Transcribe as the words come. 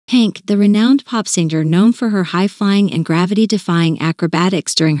Pink, the renowned pop singer known for her high-flying and gravity-defying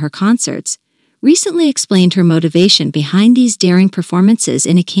acrobatics during her concerts, recently explained her motivation behind these daring performances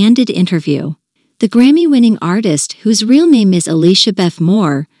in a candid interview. The Grammy-winning artist, whose real name is Alicia Beth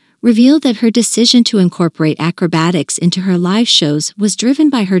Moore, revealed that her decision to incorporate acrobatics into her live shows was driven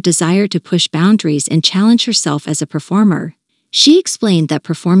by her desire to push boundaries and challenge herself as a performer. She explained that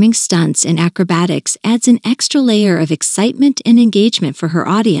performing stunts and acrobatics adds an extra layer of excitement and engagement for her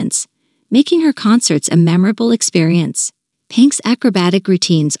audience, making her concerts a memorable experience. Pink's acrobatic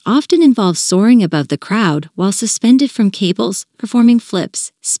routines often involve soaring above the crowd while suspended from cables, performing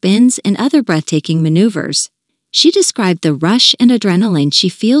flips, spins, and other breathtaking maneuvers. She described the rush and adrenaline she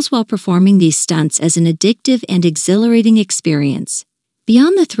feels while performing these stunts as an addictive and exhilarating experience.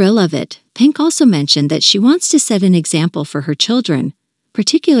 Beyond the thrill of it, Pink also mentioned that she wants to set an example for her children,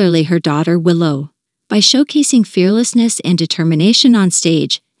 particularly her daughter Willow. By showcasing fearlessness and determination on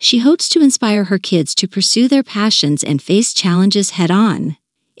stage, she hopes to inspire her kids to pursue their passions and face challenges head-on.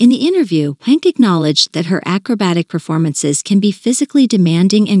 In the interview, Pink acknowledged that her acrobatic performances can be physically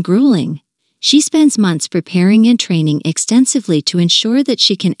demanding and grueling. She spends months preparing and training extensively to ensure that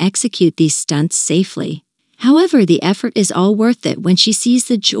she can execute these stunts safely. However, the effort is all worth it when she sees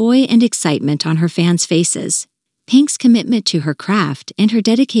the joy and excitement on her fans' faces. Pink's commitment to her craft and her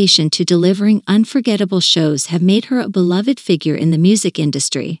dedication to delivering unforgettable shows have made her a beloved figure in the music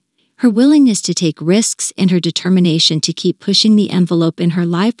industry. Her willingness to take risks and her determination to keep pushing the envelope in her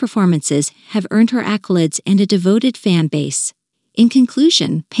live performances have earned her accolades and a devoted fan base. In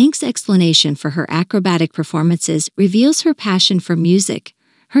conclusion, Pink's explanation for her acrobatic performances reveals her passion for music,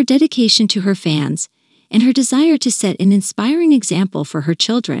 her dedication to her fans, and her desire to set an inspiring example for her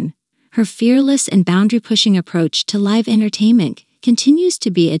children. Her fearless and boundary-pushing approach to live entertainment continues to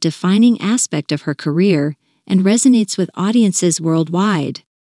be a defining aspect of her career and resonates with audiences worldwide.